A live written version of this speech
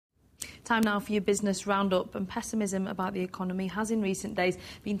Time now for your business roundup, and pessimism about the economy has in recent days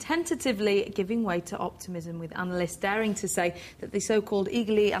been tentatively giving way to optimism, with analysts daring to say that the so-called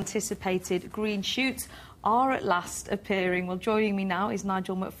eagerly anticipated green shoots are at last appearing. Well, joining me now is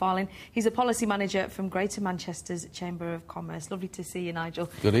Nigel McFarlane. He's a policy manager from Greater Manchester's Chamber of Commerce. Lovely to see you, Nigel.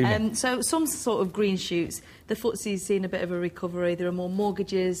 Good evening. So some sort of green shoots. The FTSE's seen a bit of a recovery. There are more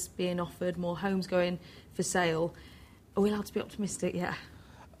mortgages being offered, more homes going for sale. Are we allowed to be optimistic yet?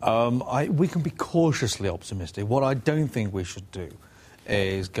 We can be cautiously optimistic. What I don't think we should do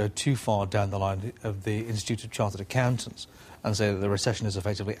is go too far down the line of the Institute of Chartered Accountants and say that the recession is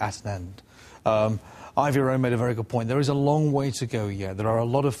effectively at an end. Ivy Rowe made a very good point. There is a long way to go yet. There are a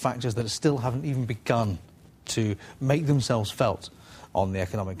lot of factors that still haven't even begun to make themselves felt on the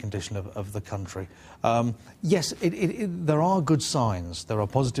economic condition of the country. Yes, there are good signs, there are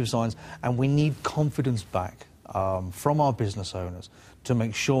positive signs, and we need confidence back from our business owners to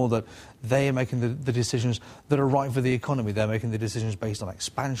make sure that they are making the decisions that are right for the economy. They're making the decisions based on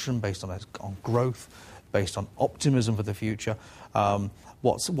expansion, based on growth, based on optimism for the future.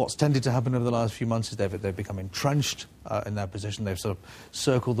 What's tended to happen over the last few months is they've become entrenched in their position. They've sort of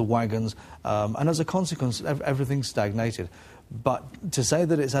circled the wagons, and as a consequence, everything's stagnated. But to say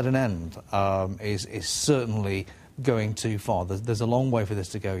that it's at an end is certainly going too far. There's a long way for this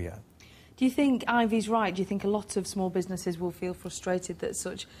to go yet. Do you think Ivy's right? Do you think a lot of small businesses will feel frustrated that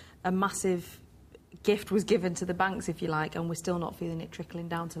such a massive gift was given to the banks, if you like, and we're still not feeling it trickling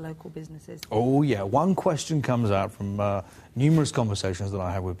down to local businesses? Oh, yeah. One question comes out from numerous conversations that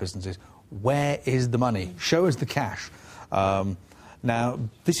I have with businesses. Where is the money? Show us the cash. Now,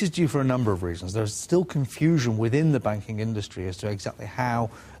 this is due for a number of reasons. There's still confusion within the banking industry as to exactly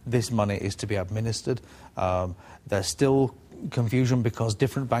how this money is to be administered. There's still confusion because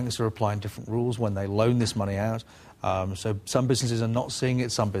different banks are applying different rules when they loan this money out. So some businesses are not seeing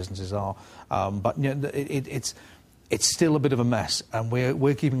it, some businesses are. But you know, it's still a bit of a mess, and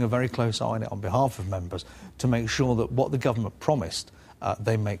we're keeping a very close eye on it on behalf of members to make sure that what the government promised,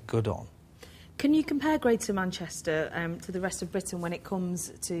 they make good on. Can you compare Greater Manchester to the rest of Britain when it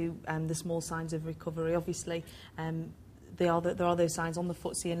comes to the small signs of recovery? Obviously, there are those signs on the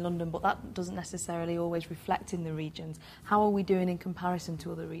FTSE in London, but that doesn't necessarily always reflect in the regions. How are we doing in comparison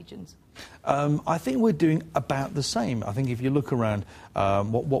to other regions? I think we're doing about the same. I think if you look around,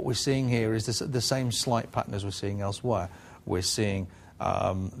 what we're seeing here is the same slight pattern as we're seeing elsewhere. We're seeing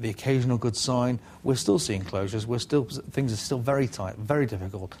the occasional good sign. We're still seeing closures. Things are still very tight, very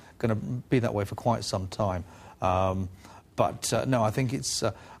difficult. Going to be that way for quite some time. But no, I think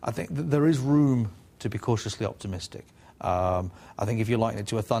there is room to be cautiously optimistic. I think if you liken it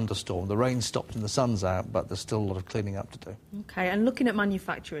to a thunderstorm, the rain stopped and the sun's out, but there's still a lot of cleaning up to do. OK, and looking at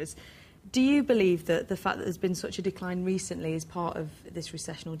manufacturers, do you believe that the fact that there's been such a decline recently is part of this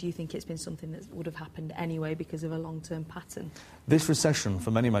recession, or do you think it's been something that would have happened anyway because of a long-term pattern? This recession, for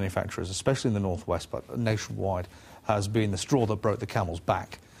many manufacturers, especially in the northwest, but nationwide, has been the straw that broke the camel's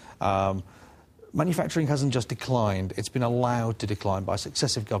back. Manufacturing hasn't just declined, it's been allowed to decline by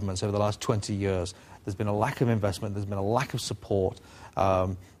successive governments over the last 20 years. There's been a lack of investment, there's been a lack of support.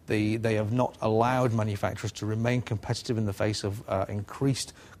 They have not allowed manufacturers to remain competitive in the face of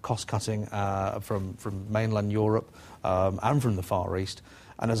increased cost-cutting from mainland Europe and from the Far East.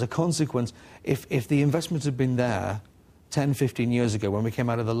 And as a consequence, if the investment had been there 10, 15 years ago when we came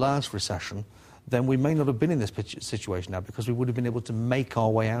out of the last recession, then we may not have been in this situation now, because we would have been able to make our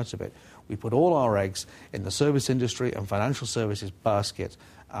way out of it. We put all our eggs in the service industry and financial services basket,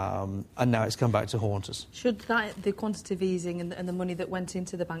 and now it's come back to haunt us. Should the quantitative easing and the money that went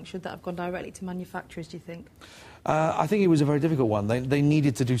into the bank, should that have gone directly to manufacturers, do you think? I think it was a very difficult one. They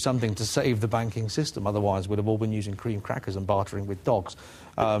needed to do something to save the banking system, otherwise we'd have all been using cream crackers and bartering with dogs.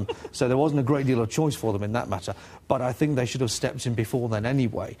 So there wasn't a great deal of choice for them in that matter, but I think they should have stepped in before then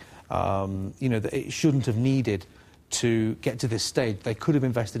anyway. You know, it shouldn't have needed to get to this stage. They could have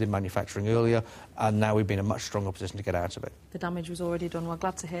invested in manufacturing earlier, and now we've been in a much stronger position to get out of it. The damage was already done. Well,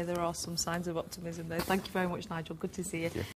 glad to hear there are some signs of optimism there. Thank you very much, Nigel. Good to see you.